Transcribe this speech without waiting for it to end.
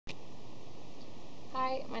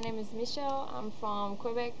Hi, my name is Michele. I'm from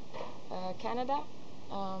Quebec, Canada.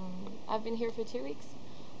 I've been here for 2 weeks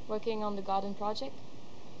working on the garden project.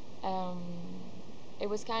 Um, it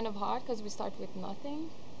was kind of hard because we start with nothing,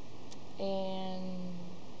 and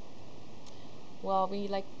well,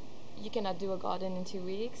 you cannot do a garden in 2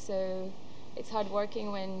 weeks, so it's hard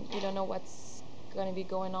working when you don't know what's going to be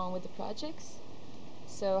going on with the projects.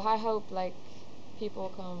 So I hope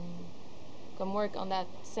people come work on that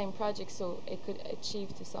same project so it could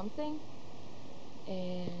achieve to something.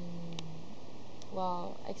 And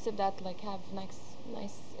well, except that have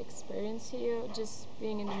nice experience here, just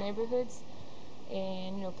being in the neighborhoods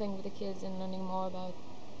and playing with the kids and learning more about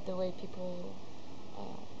the way people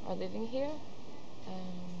are living here.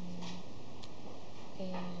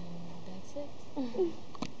 And that's it.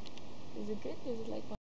 Is it good? Is it